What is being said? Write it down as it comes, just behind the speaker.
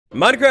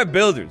Minecraft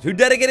builders who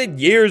dedicated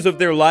years of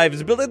their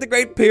lives building the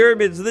Great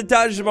Pyramids, the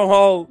Taj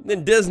Mahal,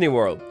 and Disney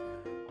World,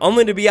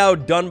 only to be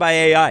outdone by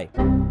AI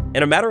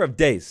in a matter of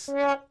days.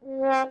 How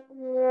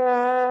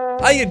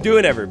you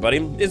doing, everybody?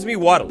 It's me,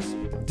 Waddles.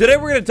 Today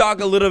we're going to talk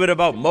a little bit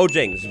about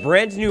Mojangs'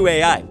 brand new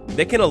AI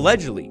that can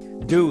allegedly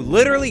do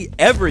literally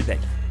everything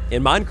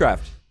in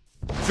Minecraft.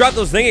 Drop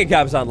those thinking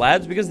caps on,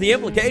 lads, because the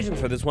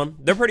implications for this one,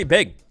 they're pretty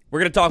big. We're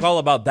going to talk all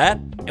about that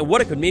and what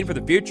it could mean for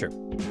the future.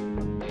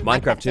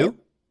 Minecraft 2?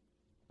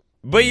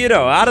 But you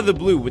know, out of the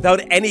blue,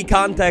 without any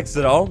context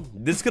at all,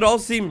 this could all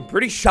seem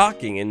pretty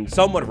shocking and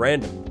somewhat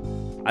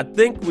random. I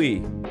think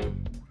we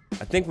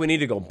need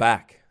to go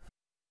back.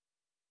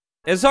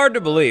 It's hard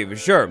to believe,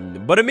 sure,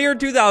 but a mere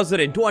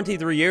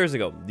 2,023 years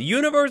ago, the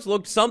universe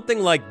looked something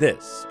like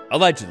this,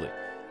 allegedly.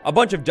 A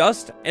bunch of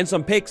dust and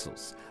some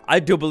pixels.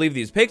 I do believe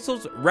these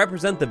pixels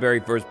represent the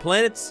very first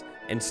planets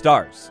and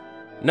stars.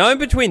 Now, in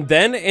between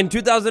then and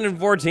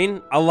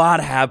 2014, a lot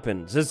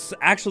happens. It's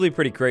actually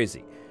pretty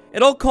crazy.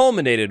 It all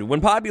culminated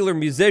when popular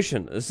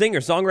musician,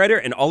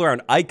 singer-songwriter, and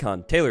all-around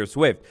icon Taylor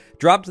Swift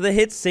dropped the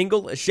hit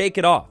single Shake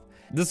It Off.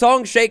 The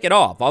song Shake It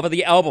Off of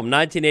the album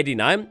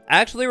 1989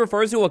 actually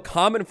refers to a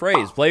common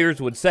phrase players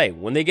would say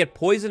when they get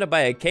poisoned by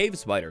a cave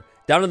spider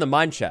down in the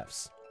mine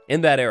shafts in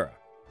that era.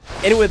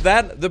 And with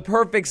that, the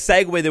perfect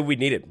segue that we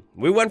needed.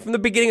 We went from the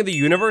beginning of the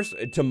universe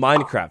to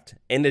Minecraft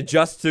in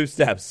just 2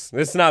 steps.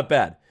 It's not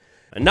bad.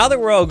 And now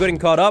that we're all good and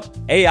caught up,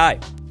 AI.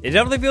 It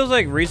definitely feels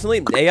like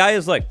recently, AI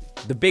is like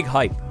the big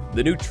hype,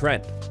 the new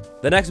trend,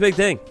 the next big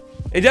thing.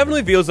 It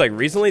definitely feels like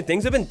recently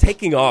things have been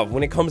taking off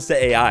when it comes to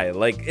AI.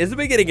 Like, it's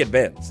been getting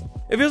advanced.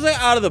 It feels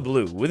like out of the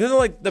blue, within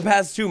like the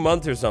past 2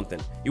 months or something,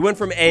 you went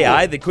from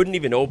AI that couldn't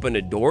even open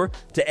a door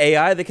to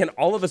AI that can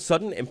all of a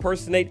sudden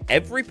impersonate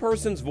every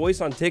person's voice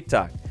on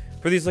TikTok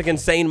for these like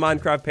insane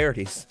Minecraft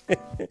parodies.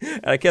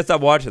 And I can't stop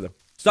watching them.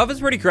 Stuff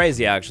is pretty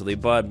crazy actually,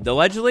 but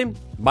allegedly,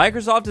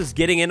 Microsoft is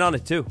getting in on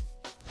it too.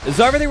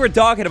 So everything we're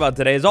talking about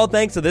today is all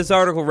thanks to this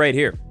article right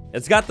here.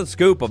 It's got the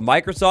scoop of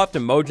Microsoft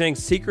and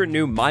Mojang's secret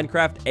new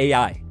Minecraft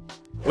AI.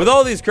 With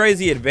all these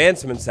crazy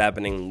advancements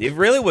happening, it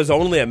really was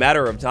only a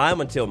matter of time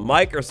until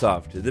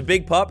Microsoft, the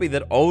big puppy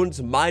that owns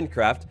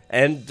Minecraft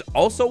and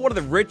also one of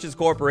the richest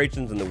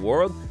corporations in the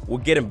world, will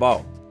get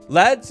involved.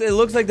 Lads, it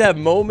looks like that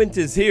moment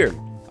is here.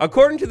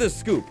 According to the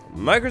scoop,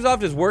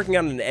 Microsoft is working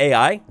on an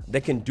AI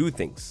that can do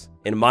things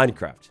in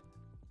Minecraft.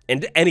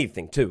 And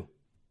anything too.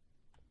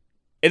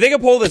 If they can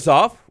pull this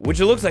off,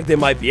 which it looks like they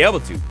might be able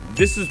to,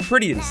 this is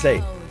pretty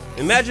insane.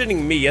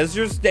 Imagining me as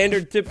your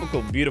standard,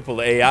 typical, beautiful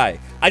AI.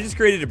 I just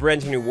created a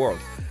brand new world.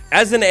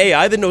 As an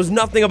AI that knows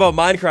nothing about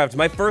Minecraft,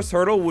 my first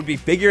hurdle would be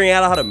figuring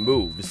out how to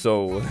move.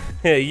 So,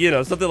 you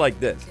know, something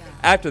like this.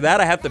 After that,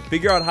 I have to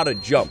figure out how to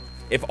jump.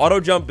 If auto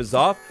jump is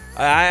off,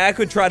 I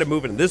could try to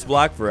move in this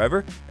block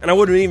forever, and I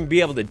wouldn't even be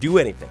able to do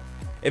anything.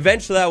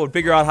 Eventually, I would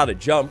figure out how to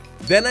jump.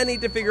 Then I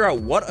need to figure out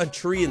what a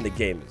tree in the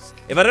game is.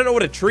 If I don't know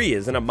what a tree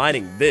is and I'm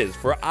mining this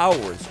for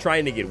hours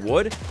trying to get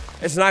wood,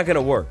 it's not going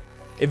to work.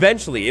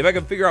 Eventually, if I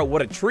can figure out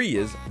what a tree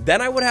is,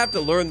 then I would have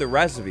to learn the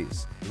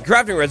recipes.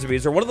 Crafting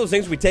recipes are one of those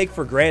things we take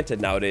for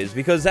granted nowadays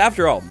because,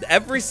 after all,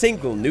 every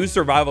single new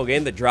survival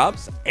game that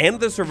drops and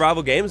the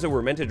survival games that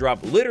were meant to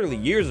drop literally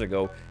years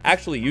ago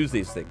actually use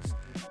these things.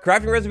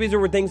 Crafting recipes are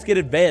where things get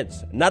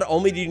advanced. Not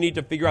only do you need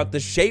to figure out the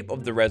shape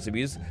of the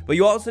recipes, but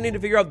you also need to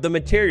figure out the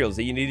materials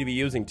that you need to be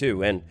using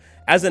too. And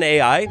as an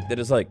AI that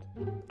is like,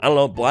 I don't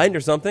know, blind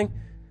or something,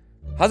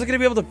 how's it going to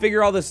be able to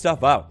figure all this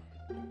stuff out?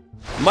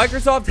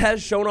 Microsoft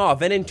has shown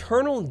off an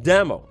internal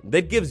demo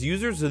that gives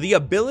users the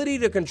ability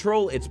to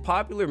control its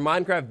popular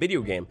Minecraft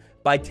video game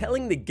by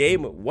telling the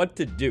game what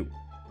to do,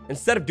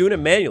 instead of doing it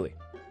manually.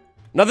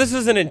 Now, this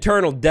is an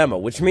internal demo,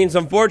 which means,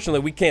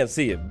 unfortunately, we can't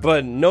see it.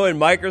 But knowing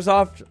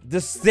Microsoft,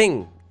 this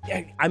thing,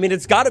 I mean,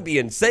 it's got to be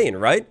insane,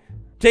 right?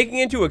 Taking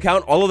into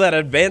account all of that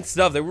advanced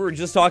stuff that we were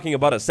just talking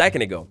about a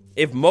second ago,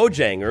 if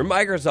Mojang or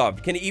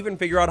Microsoft can even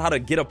figure out how to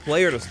get a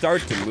player to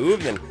start to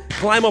move and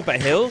climb up a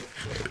hill,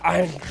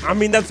 I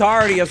mean, that's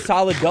already a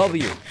solid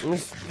W.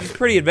 It's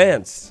pretty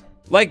advanced.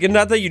 Like,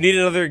 not that you need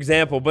another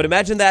example, but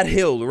imagine that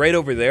hill right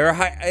over there.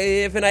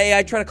 If an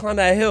AI tried to climb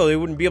that hill, they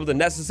wouldn't be able to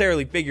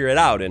necessarily figure it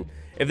out. And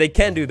if they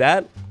can do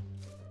that,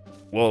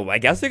 well, I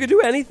guess they could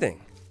do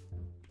anything.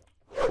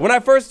 When I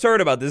first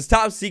heard about this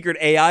top secret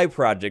AI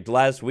project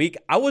last week,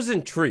 I was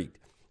intrigued.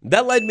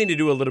 That led me to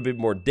do a little bit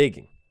more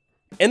digging.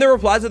 In the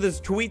replies to this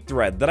tweet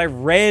thread that I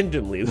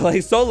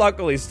randomly, so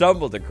luckily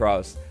stumbled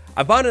across,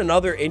 I found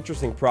another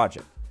interesting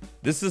project.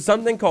 This is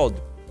something called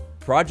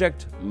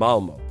Project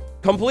Malmo.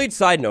 Complete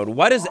side note,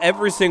 why does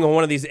every single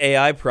one of these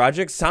AI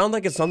projects sound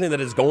like it's something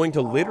that is going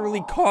to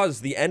literally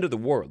cause the end of the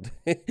world?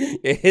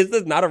 Is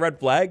this not a red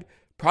flag?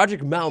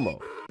 Project Malmo.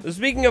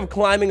 Speaking of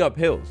climbing up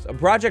hills,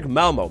 Project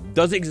Malmo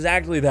does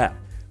exactly that.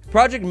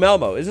 Project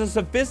Malmo is a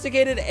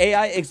sophisticated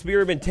AI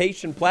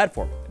experimentation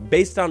platform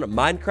based on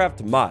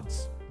Minecraft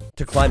mods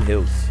to climb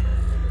hills.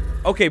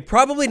 Okay,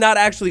 probably not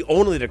actually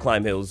only to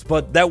climb hills,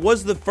 but that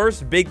was the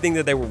first big thing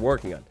that they were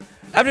working on.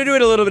 After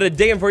doing a little bit of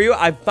digging for you,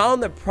 I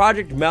found that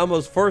Project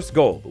Malmo's first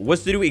goal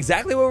was to do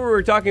exactly what we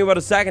were talking about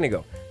a second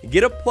ago,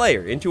 get a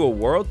player into a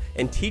world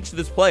and teach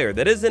this player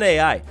that is an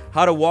AI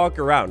how to walk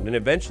around and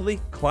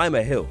eventually climb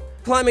a hill.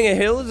 Climbing a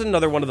hill is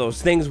another one of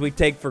those things we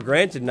take for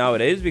granted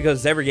nowadays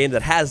because every game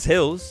that has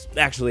hills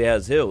actually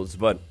has hills,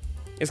 but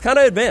it's kind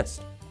of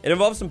advanced. It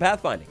involves some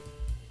pathfinding.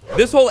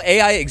 This whole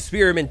AI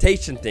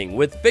experimentation thing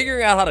with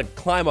figuring out how to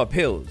climb up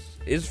hills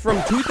is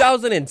from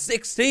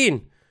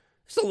 2016.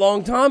 It's a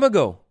long time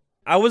ago.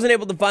 I wasn't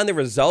able to find the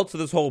results of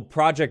this whole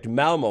Project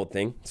Malmo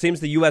thing. Seems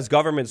the US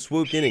government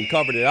swooped in and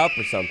covered it up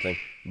or something.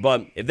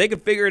 But if they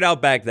could figure it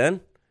out back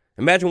then,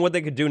 imagine what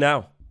they could do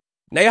now.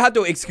 Now you have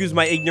to excuse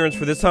my ignorance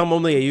for this, I'm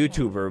only a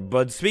YouTuber,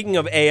 but speaking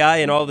of AI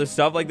and all this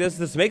stuff like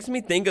this makes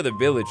me think of The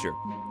Villager.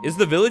 Is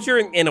The Villager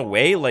in a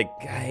way, like,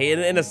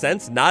 in a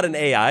sense, not an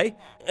AI?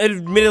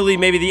 Admittedly,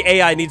 maybe the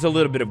AI needs a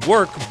little bit of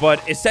work,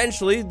 but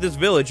essentially, this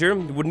villager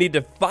would need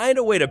to find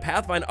a way to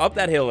pathfind up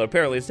that hill.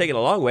 Apparently, it's taken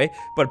a long way,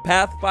 but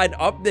pathfind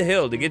up the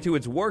hill to get to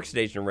its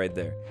workstation right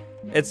there.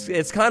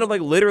 It's kind of like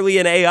literally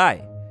an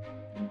AI.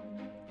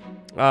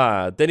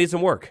 They need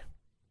some work.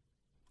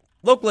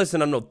 Look,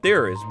 listen, I'm no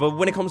theorist, but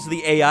when it comes to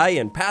the AI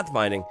and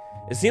pathfinding,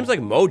 it seems like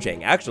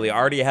Mojang actually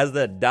already has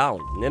that down,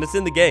 and it's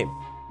in the game.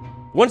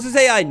 Once this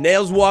AI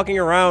nails walking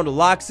around,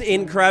 locks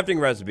in crafting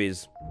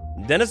recipes,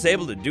 then it's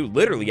able to do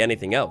literally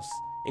anything else,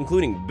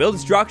 including build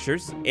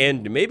structures,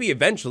 and maybe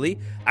eventually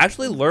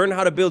actually learn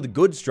how to build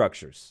good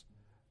structures.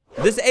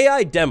 This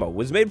AI demo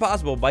was made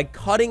possible by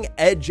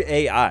cutting-edge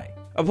AI.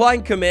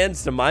 Applying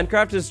commands to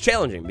Minecraft is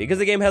challenging because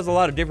the game has a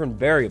lot of different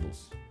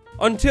variables.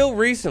 Until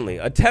recently,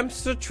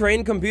 attempts to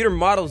train computer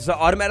models to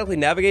automatically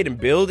navigate and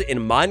build in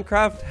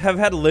Minecraft have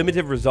had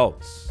limited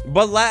results.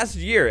 But last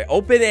year,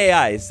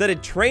 OpenAI said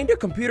it trained a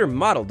computer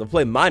model to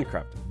play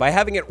Minecraft by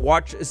having it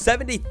watch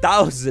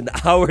 70,000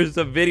 hours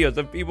of videos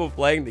of people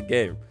playing the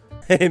game.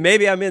 Hey,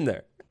 maybe I'm in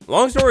there.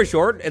 Long story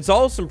short, it's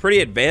all some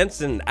pretty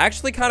advanced and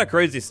actually kind of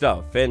crazy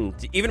stuff. And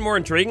even more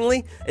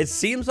intriguingly, it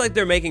seems like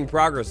they're making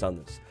progress on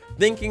this.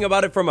 Thinking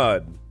about it from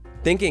a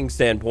thinking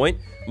standpoint,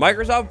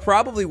 Microsoft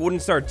probably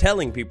wouldn't start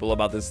telling people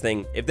about this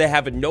thing if they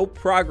have no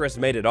progress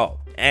made at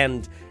all.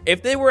 And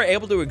if they were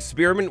able to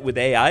experiment with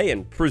AI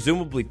and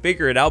presumably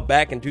figure it out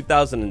back in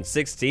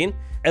 2016,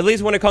 at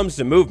least when it comes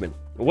to movement,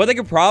 what they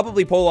could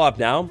probably pull off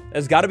now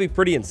has got to be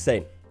pretty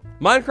insane.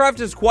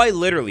 Minecraft is quite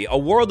literally a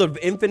world of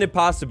infinite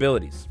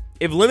possibilities.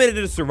 If limited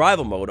to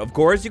survival mode, of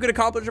course, you could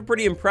accomplish a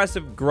pretty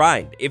impressive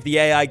grind if the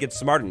AI gets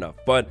smart enough,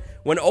 but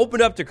when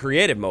opened up to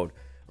creative mode,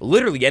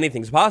 literally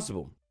anything's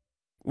possible.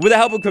 With the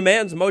help of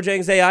commands,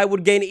 Mojangs AI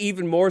would gain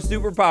even more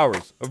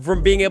superpowers,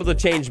 from being able to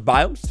change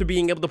biomes, to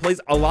being able to place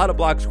a lot of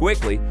blocks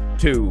quickly,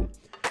 to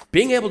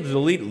being able to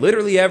delete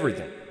literally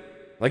everything.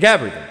 Like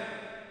everything.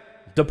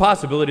 The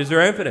possibilities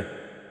are infinite.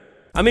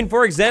 I mean,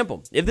 for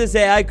example, if this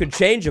AI could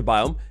change a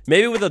biome,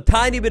 maybe with a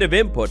tiny bit of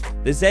input,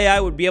 this AI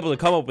would be able to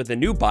come up with a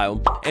new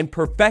biome and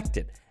perfect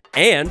it,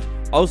 and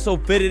also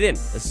fit it in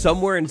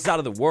somewhere inside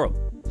of the world.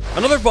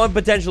 Another fun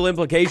potential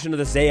implication of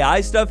this AI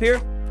stuff here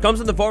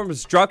comes in the form of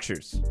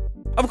structures.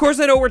 Of course,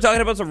 I know we're talking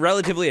about some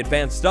relatively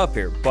advanced stuff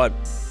here, but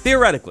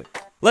theoretically,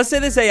 let's say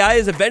this AI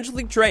is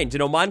eventually trained to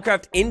know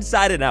Minecraft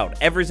inside and out.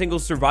 Every single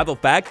survival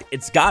fact,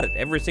 it's got it.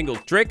 Every single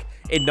trick,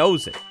 it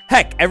knows it.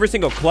 Heck, every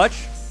single clutch,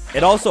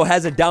 it also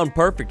has it down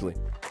perfectly.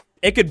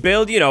 It could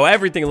build,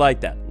 everything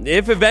like that.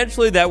 If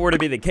eventually that were to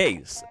be the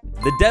case,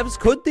 the devs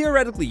could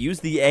theoretically use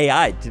the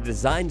AI to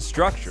design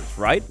structures,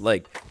 right?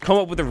 Like, come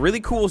up with a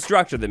really cool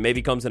structure that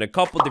maybe comes in a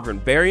couple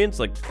different variants,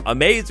 like a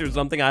maze or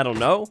something, I don't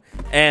know,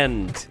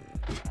 and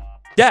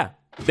yeah,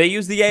 they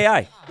use the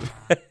AI.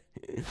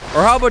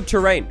 Or how about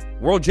terrain,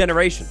 world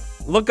generation?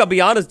 Look, I'll be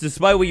honest,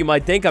 despite what you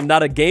might think, I'm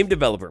not a game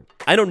developer.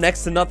 I know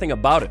next to nothing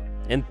about it,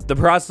 and the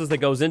process that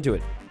goes into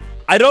it.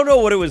 I don't know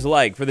what it was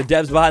like for the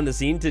devs behind the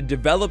scene to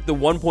develop the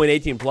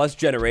 1.18 plus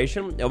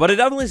generation, but it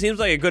definitely seems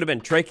like it could have been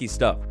tricky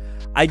stuff.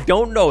 I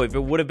don't know if it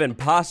would have been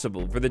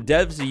possible for the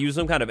devs to use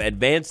some kind of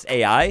advanced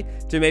AI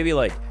to maybe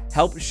like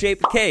help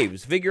shape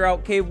caves, figure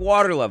out cave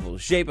water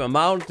levels, shape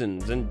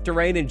mountains, and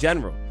terrain in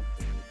general.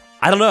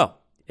 I don't know.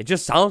 It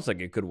just sounds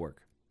like it could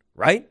work,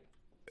 right?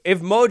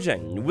 If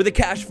Mojang, with the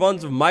cash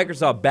funds of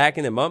Microsoft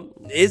backing them up,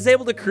 is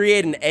able to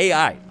create an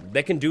AI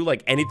that can do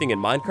like anything in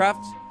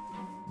Minecraft,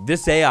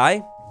 this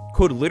AI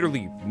could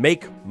literally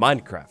make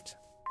Minecraft.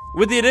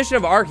 With the addition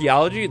of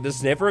archaeology, the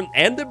sniffer,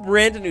 and the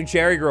brand new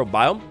cherry grove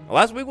biome,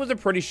 last week was a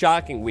pretty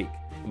shocking week.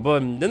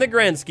 But in the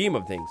grand scheme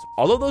of things,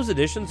 all of those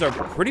additions are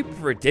pretty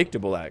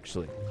predictable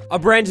actually. A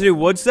brand new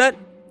wood set?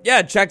 Yeah,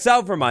 it checks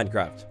out for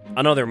Minecraft.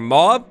 Another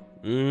mob?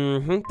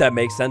 That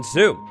makes sense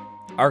too.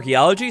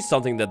 Archaeology,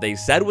 something that they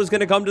said was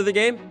going to come to the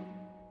game?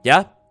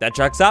 Yeah, that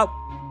checks out.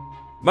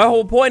 My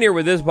whole point here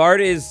with this part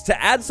is to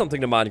add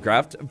something to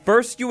Minecraft.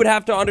 First, you would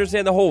have to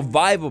understand the whole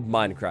vibe of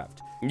Minecraft.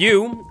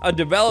 You, a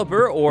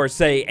developer, or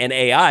say an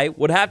AI,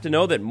 would have to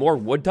know that more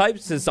wood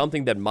types is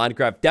something that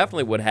Minecraft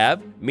definitely would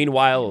have.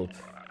 Meanwhile,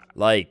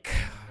 like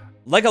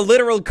a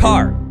literal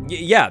car.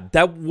 Yeah,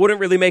 that wouldn't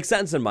really make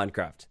sense in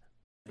Minecraft.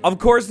 Of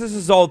course, this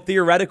is all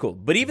theoretical,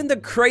 but even the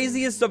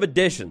craziest of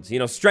additions,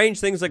 strange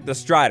things like the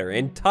Strider,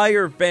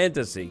 entire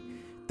fantasy,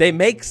 they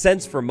make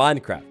sense for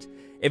Minecraft.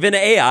 If an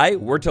AI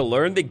were to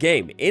learn the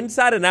game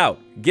inside and out,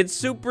 get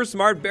super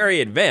smart,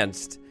 very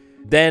advanced,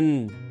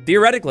 then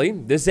theoretically,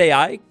 this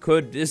AI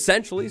could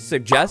essentially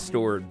suggest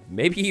or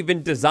maybe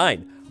even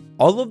design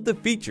all of the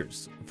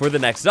features for the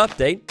next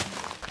update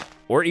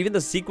or even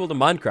the sequel to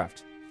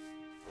Minecraft.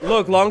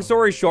 Look, long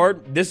story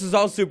short, this is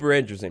all super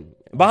interesting.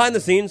 Behind the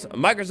scenes,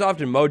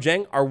 Microsoft and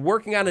Mojang are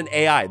working on an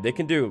AI that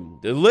can do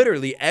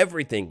literally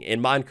everything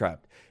in Minecraft.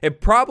 It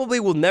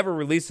probably will never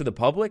release to the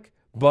public,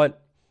 but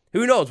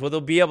who knows what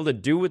they'll be able to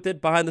do with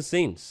it behind the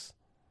scenes.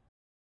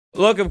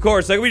 Look, of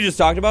course, like we just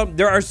talked about,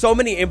 there are so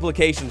many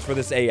implications for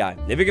this AI.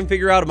 If it can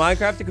figure out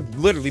Minecraft, it could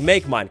literally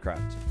make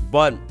Minecraft.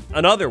 But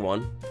another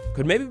one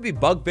could maybe be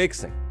bug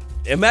fixing.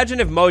 Imagine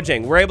if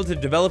Mojang were able to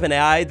develop an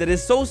AI that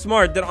is so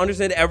smart that it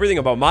understands everything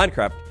about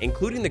Minecraft,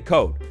 including the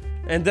code,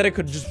 and that it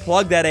could just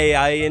plug that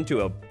AI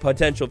into a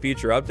potential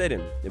future update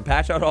and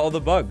patch out all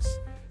the bugs.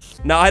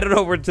 Now, I don't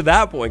know if we're to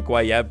that point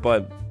quite yet,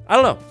 but I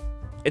don't know.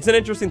 It's an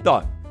interesting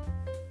thought.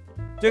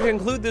 To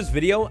conclude this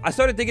video, I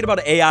started thinking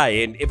about AI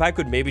and if I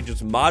could maybe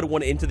just mod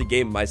one into the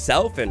game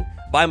myself and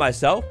by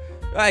myself.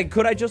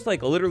 Could I just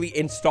like literally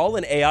install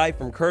an AI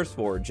from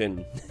CurseForge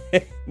and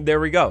there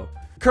we go.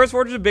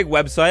 CurseForge is a big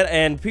website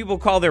and people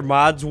call their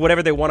mods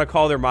whatever they want to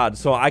call their mods.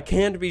 So I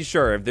can't be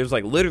sure if there's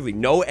like literally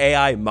no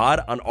AI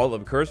mod on all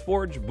of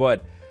CurseForge,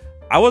 but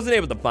I wasn't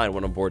able to find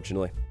one,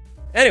 unfortunately.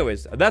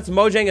 Anyways, that's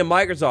Mojang and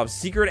Microsoft's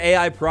secret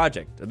AI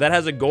project that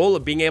has a goal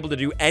of being able to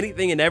do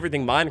anything and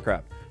everything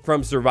Minecraft.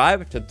 From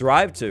survive to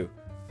thrive to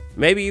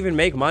maybe even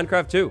make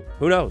Minecraft 2.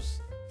 Who knows?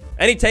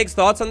 Any takes,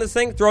 thoughts on this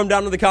thing? Throw them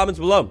down in the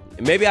comments below.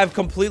 Maybe I've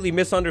completely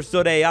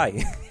misunderstood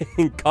AI.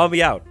 Call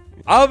me out.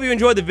 I hope you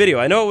enjoyed the video.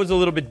 I know it was a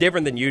little bit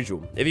different than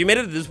usual. If you made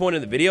it to this point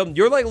in the video,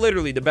 you're like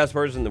literally the best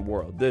person in the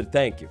world.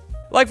 Thank you.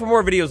 Like for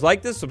more videos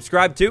like this,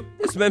 subscribe too.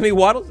 This has been me,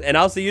 Waddles, and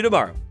I'll see you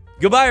tomorrow.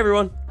 Goodbye,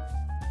 everyone.